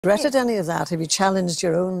regretted any of that? Have you challenged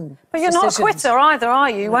your own But you're not a decisions? quitter either, are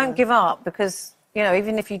you? You won't give up because, you know,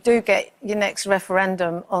 even if you do get your next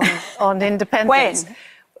referendum on independence... When?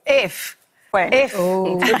 If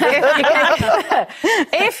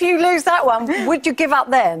you lose that one, would you give up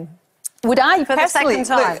then? Would I For the second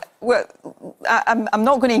time? Look, I'm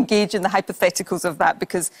not going to engage in the hypotheticals of that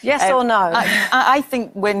because... Yes or no? I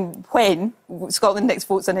think when Scotland next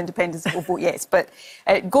votes on independence, it will vote yes. But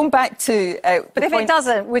going back to... but if it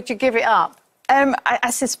doesn't, would you give it up?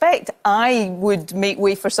 I suspect I would make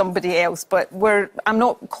way for somebody else, but I'm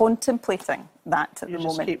not contemplating that at the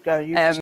moment. Just keep going.